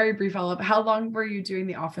 One very brief follow-up. How long were you doing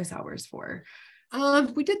the office hours for?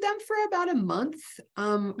 We did them for about a month.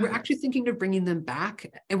 We're actually thinking of bringing them back,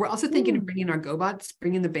 and we're also thinking of bringing our GoBots,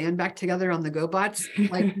 bringing the band back together on the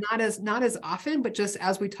GoBots, like not as often, but just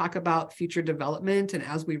as we talk about future development and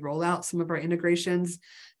as we roll out some of our integrations,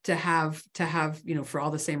 to have for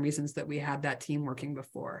all the same reasons that we had that team working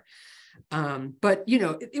before. But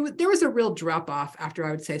there was a real drop off after,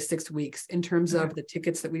 I would say, 6 weeks in terms of the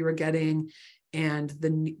tickets that we were getting and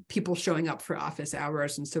the people showing up for office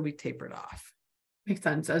hours, and so we tapered off. Makes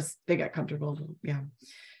sense as they get comfortable. Yeah.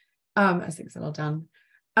 As things settle down.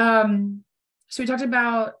 So we talked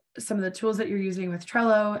about some of the tools that you're using with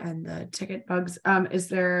Trello and the ticket bugs. Is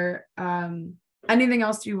there anything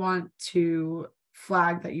else you want to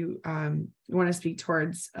flag that you want to speak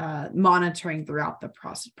towards monitoring throughout the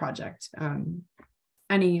project?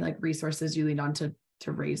 Any like resources you lean on to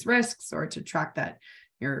raise risks or to track that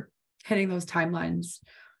you're hitting those timelines?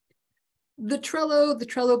 The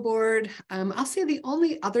Trello board. I'll say the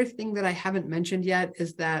only other thing that I haven't mentioned yet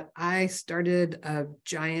is that I started a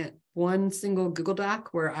giant one single Google Doc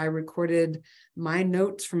where I recorded my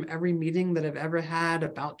notes from every meeting that I've ever had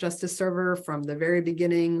about Justice Server from the very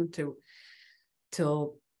beginning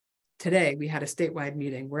till today. We had a statewide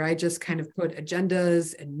meeting where I just kind of put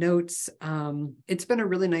agendas and notes. It's been a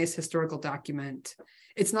really nice historical document.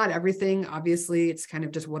 It's not everything, obviously. It's kind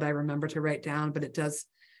of just what I remember to write down, but it does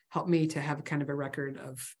help me to have kind of a record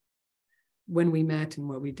of when we met and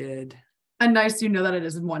what we did. And nice, that it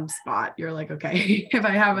is in one spot. You're like, okay, if I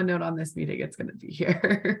have a note on this meeting, it's going to be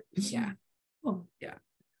here. Yeah. Cool. Yeah.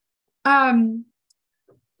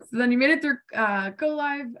 So then you made it through Go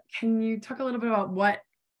Live. Can you talk a little bit about what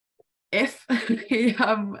if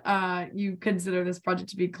you consider this project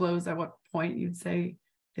to be closed, at what point you'd say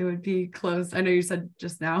it would be closed? I know you said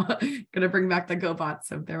just now going to bring back the GoBots,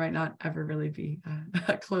 so there might not ever really be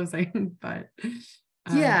a closing, but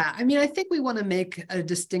yeah, I mean, I think we want to make a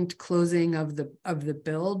distinct closing of the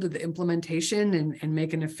build, the implementation, and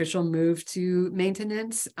make an official move to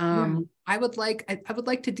maintenance. I would like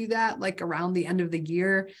to do that like around the end of the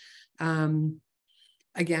year.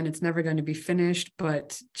 Again, it's never going to be finished,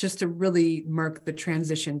 but just to really mark the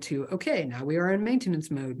transition to, okay, now we are in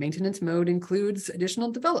maintenance mode. Maintenance mode includes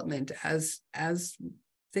additional development as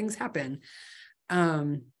things happen.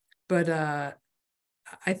 But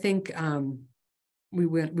I think we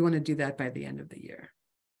want to do that by the end of the year.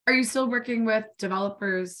 Are you still working with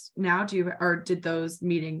developers now? Or did those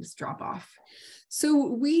meetings drop off? So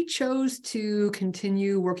we chose to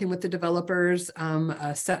continue working with the developers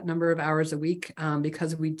a set number of hours a week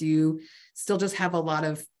because we do still just have a lot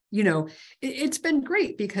of, it's been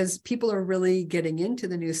great because people are really getting into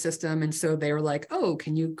the new system. And so they were like, oh,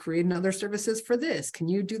 can you create another services for this? Can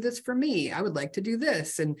you do this for me? I would like to do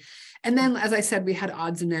this. And then, as I said, we had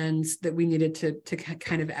odds and ends that we needed to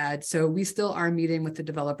kind of add. So we still are meeting with the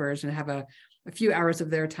developers and have a few hours of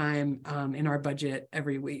their time in our budget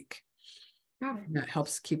every week. And that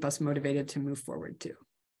helps keep us motivated to move forward too.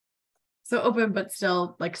 So open, but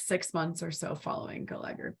still like 6 months or so following Go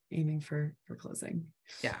Live, you're aiming for closing.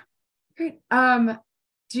 Yeah. Great.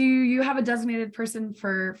 Do you have a designated person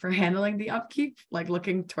for handling the upkeep, like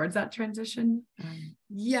looking towards that transition?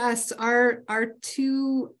 Yes, our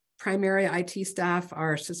two primary IT staff,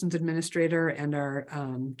 our systems administrator and our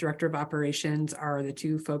director of operations, are the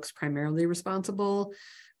two folks primarily responsible.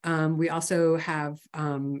 We also have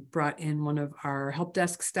brought in one of our help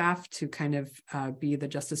desk staff to kind of be the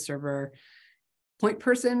Justice Server point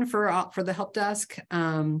person for the help desk.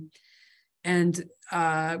 And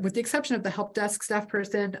with the exception of the help desk staff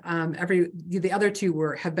person, the other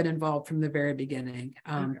two have been involved from the very beginning.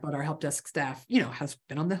 But our help desk staff, has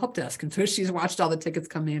been on the help desk, and so she's watched all the tickets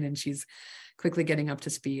come in, and she's quickly getting up to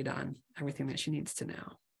speed on everything that she needs to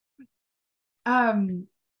know.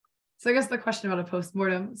 So I guess the question about a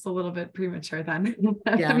postmortem is a little bit premature then.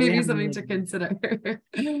 Yeah, maybe something to consider.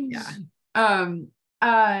 Yeah.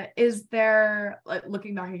 Is there, like,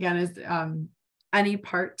 looking back again, is any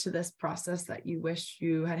part to this process that you wish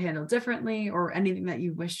you had handled differently, or anything that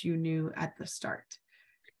you wish you knew at the start?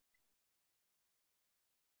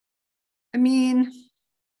 I mean,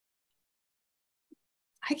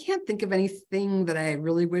 I can't think of anything that I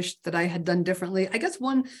really wish that I had done differently. I guess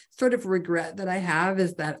one sort of regret that I have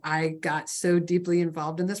is that I got so deeply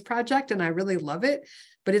involved in this project, and I really love it,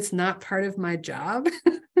 but it's not part of my job.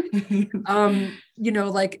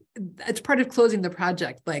 Like, it's part of closing the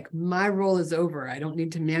project. Like, my role is over. I don't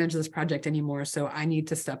need to manage this project anymore, so I need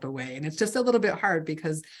to step away. And it's just a little bit hard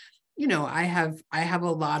because, I have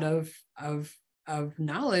a lot of of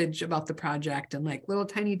knowledge about the project and like little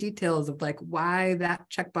tiny details of like why that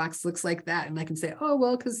checkbox looks like that. And I can say, oh,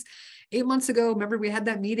 well, because 8 months ago, remember we had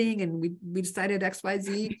that meeting and we decided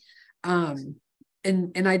XYZ.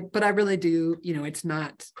 But I really do, it's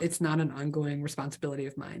not an ongoing responsibility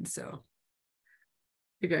of mine. So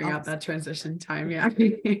figuring out that transition time. Yeah.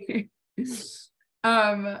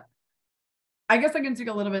 I guess I can speak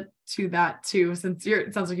a little bit to that too, since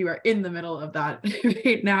it sounds like you are in the middle of that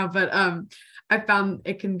right now, but I found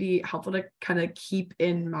it can be helpful to kind of keep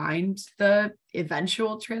in mind the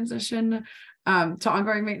eventual transition to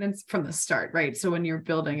ongoing maintenance from the start, right? So when you're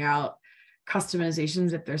building out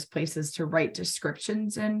customizations, if there's places to write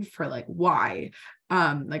descriptions in for like why,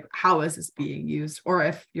 like how is this being used, or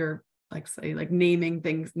if you're like say like naming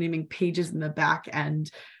things, naming pages in the back end,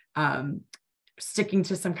 sticking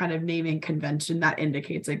to some kind of naming convention that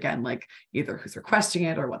indicates again like either who's requesting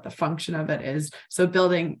it or what the function of it is. So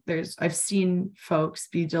I've seen folks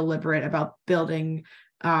be deliberate about building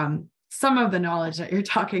some of the knowledge that you're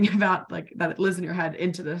talking about, like that it lives in your head,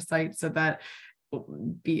 into the site, so that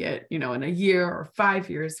be it, in a year or 5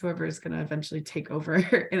 years, whoever is going to eventually take over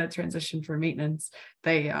in a transition for maintenance,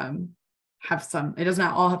 they have it does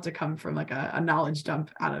not all have to come from like a knowledge dump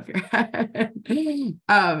out of your head.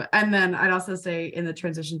 And then I'd also say in the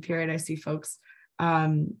transition period, I see folks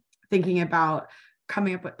thinking about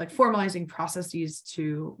coming up with like formalizing processes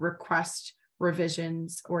to request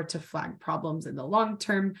revisions or to flag problems in the long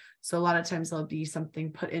term. So a lot of times there'll be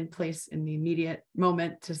something put in place in the immediate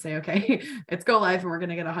moment to say, okay, it's go live and we're going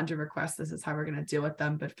to get 100 requests. This is how we're going to deal with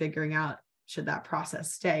them. But figuring out, should that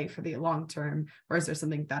process stay for the long term, or is there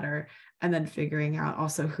something better? And then figuring out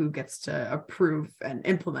also who gets to approve and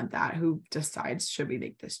implement that, who decides, should we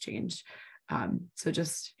make this change? So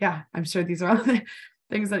just, yeah, I'm sure these are all the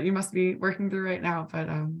things that you must be working through right now, but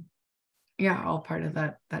yeah, all part of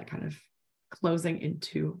that kind of closing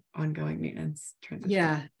into ongoing maintenance transition.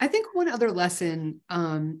 Yeah, I think one other lesson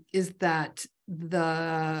is that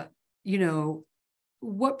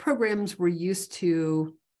what programs we're used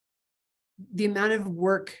to, the amount of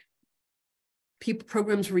work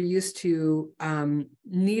programs were used to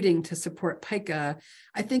needing to support PICA,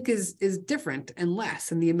 I think is different and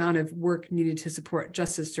less, and the amount of work needed to support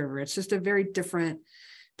Justice Server. It's just a very different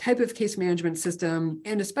type of case management system.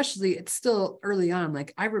 And especially it's still early on.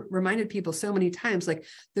 Like I reminded people so many times, like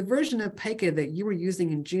the version of PICA that you were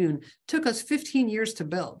using in June took us 15 years to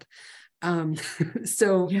build.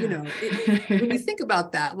 So, yeah. When you think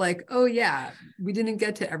about that, like, oh yeah, we didn't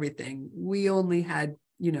get to everything. We only had,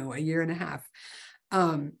 a year and a half.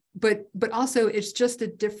 But also it's just a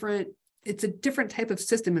different type of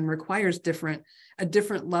system and requires a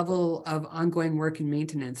different level of ongoing work and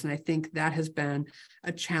maintenance. And I think that has been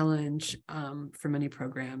a challenge for many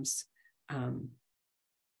programs.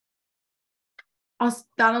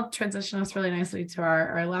 That'll transition us really nicely to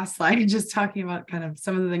our last slide, just talking about kind of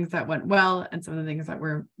some of the things that went well and some of the things that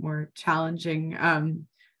were more challenging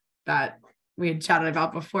that we had chatted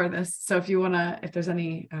about before this. So if there's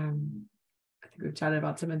any, I think we've chatted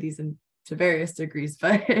about some of these to various degrees,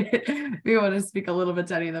 but we want to speak a little bit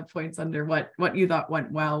to any of the points under what you thought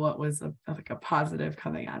went well, what was like a positive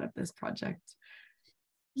coming out of this project.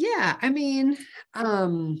 Yeah, I mean,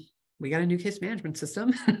 we got a new case management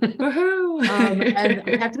system. Woohoo! And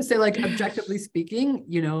I have to say, like, objectively speaking,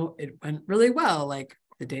 it went really well. Like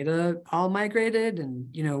the data all migrated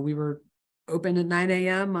and, we were open at 9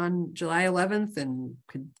 a.m. on July 11th and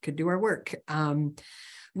could do our work.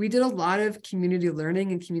 We did a lot of community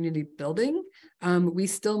learning and community building.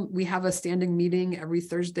 We have a standing meeting every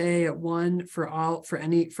Thursday at 1 for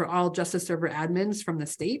all Justice Server admins from the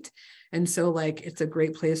state. And so like, it's a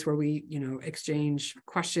great place where we, exchange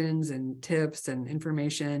questions and tips and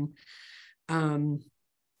information.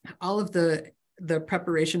 All of the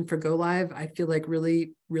preparation for go live, I feel like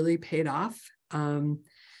really, really paid off.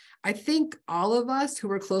 I think all of us who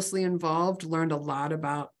were closely involved learned a lot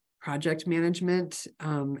about project management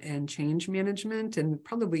and change management, and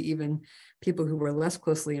probably even people who were less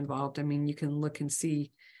closely involved. I mean, you can look and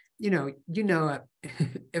see, if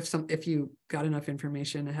you got enough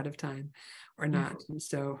information ahead of time or not. And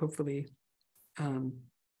so hopefully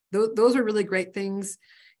those are really great things.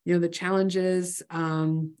 The challenges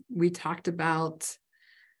we talked about.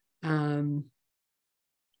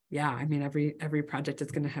 Yeah, I mean, every project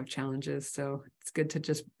is going to have challenges. So it's good to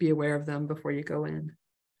just be aware of them before you go in.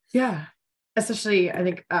 Yeah, especially I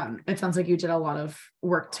think it sounds like you did a lot of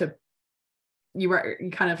work you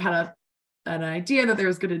kind of had an idea that there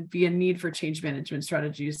was going to be a need for change management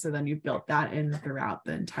strategies. So then you built that in throughout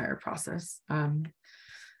the entire process.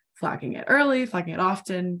 flagging it early, flagging it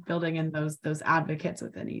often, building in those advocates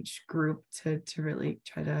within each group to really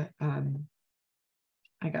try to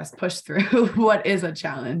I guess push through what is a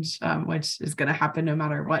challenge, which is going to happen no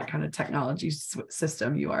matter what kind of technology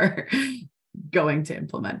system you are going to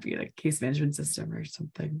implement, be it a case management system or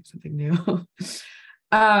something new.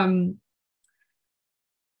 I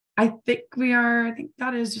think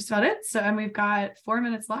that is just about it. So, and we've got 4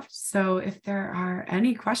 minutes left. So if there are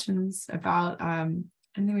any questions about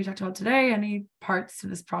anything we talked about today, any parts to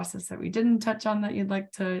this process that we didn't touch on that you'd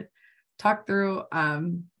like to talk through,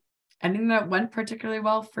 anything that went particularly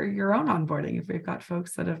well for your own onboarding, if we've got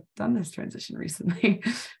folks that have done this transition recently,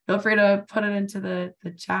 feel free to put it into the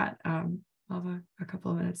chat. I'll have a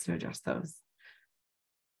couple of minutes to address those.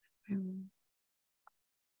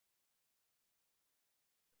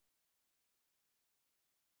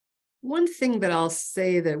 One thing that I'll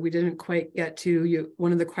say that we didn't quite get to,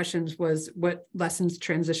 one of the questions was what lessons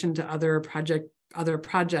transition to other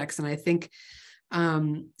projects. And I think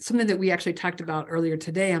something that we actually talked about earlier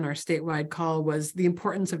today on our statewide call was the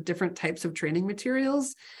importance of different types of training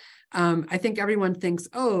materials. I think everyone thinks,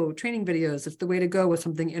 oh, training videos, it's the way to go with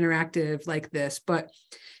something interactive like this. But,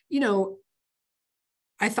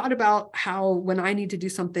 I thought about how when I need to do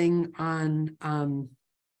something on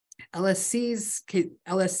LSC's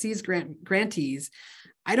grantees,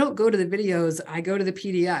 I don't go to the videos, I go to the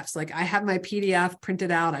PDFs. Like I have my PDF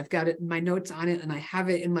printed out, I've got it, my notes on it, and I have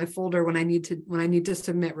it in my folder when I need to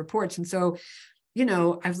submit reports. And so,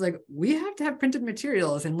 I was like, we have to have printed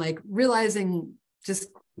materials, and like realizing just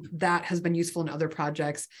that has been useful in other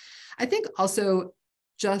projects. I think also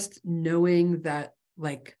just knowing that,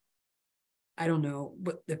 like, I don't know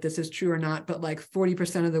if this is true or not, but like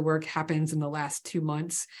 40% of the work happens in the last 2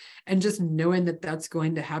 months, and just knowing that that's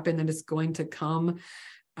going to happen and it's going to come,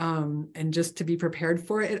 and just to be prepared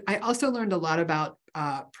for it. I also learned a lot about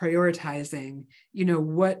prioritizing,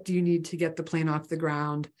 what do you need to get the plane off the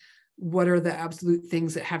ground? What are the absolute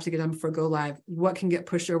things that have to get done before go live? What can get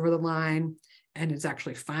pushed over the line and it's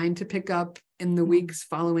actually fine to pick up in the weeks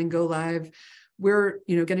following go live? We're,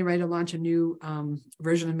 getting ready to launch a new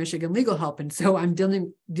version of Michigan Legal Help. And so I'm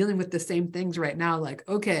dealing with the same things right now. Like,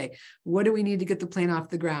 okay, what do we need to get the plane off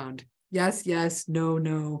the ground? Yes, yes,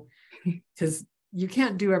 no, because you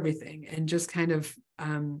can't do everything, and just kind of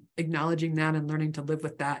acknowledging that and learning to live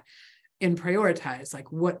with that and prioritize, like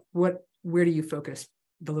where do you focus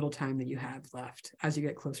the little time that you have left as you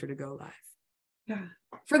get closer to go live? Yeah.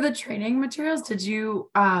 For the training materials, did you,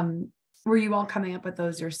 were you all coming up with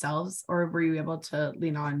those yourselves, or were you able to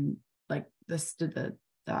lean on like this? Did the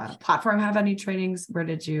platform have any trainings? Where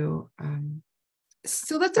did you?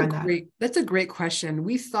 So that's a great question.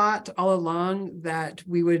 We thought all along that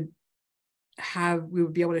we would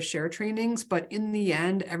be able to share trainings, but in the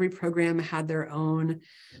end, every program had their own.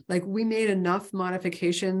 Like we made enough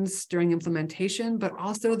modifications during implementation, but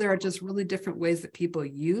also there are just really different ways that people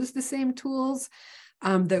use the same tools.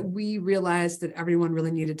 That we realized that everyone really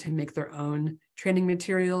needed to make their own training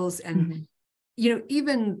materials. And,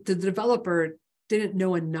 even the developer didn't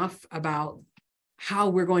know enough about how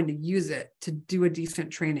we're going to use it to do a decent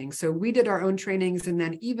training. So we did our own trainings, and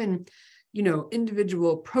then even,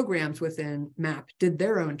 individual programs within MAP did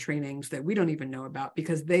their own trainings that we don't even know about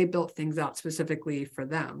because they built things out specifically for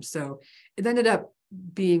them. So it ended up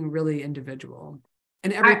being really individual,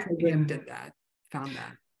 and every program did that, found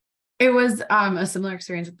that. It was a similar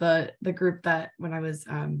experience with the group that when I was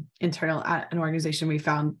internal at an organization, we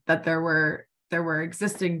found that there were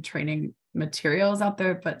existing training materials out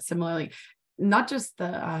there, but similarly, not just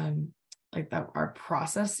the like that our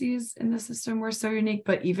processes in the system were so unique,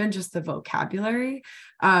 but even just the vocabulary.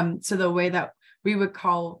 So the way that we would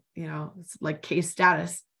call, like case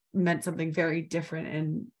status meant something very different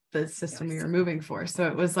in the system we were moving for. So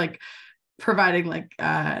it was like providing like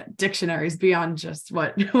dictionaries beyond just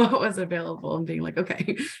what was available, and being like,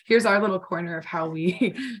 okay, here's our little corner of how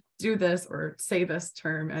we do this or say this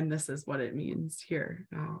term, and this is what it means here.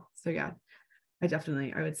 So yeah, I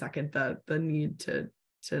would second the need to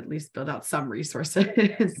at least build out some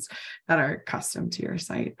resources that are custom to your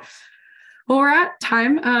site. Well, we're at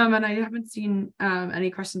time, and I haven't seen any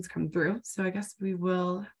questions come through, so I guess we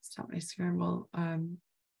will stop my screen. We'll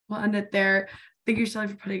end it there. Thank you, Shelley,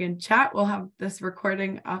 for putting in chat. We'll have this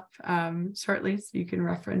recording up shortly, so you can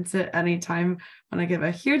reference it anytime. I want to give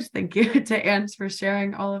a huge thank you to Anne for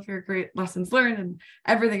sharing all of your great lessons learned and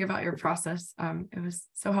everything about your process. It was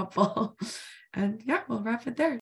so helpful. And yeah, we'll wrap it there.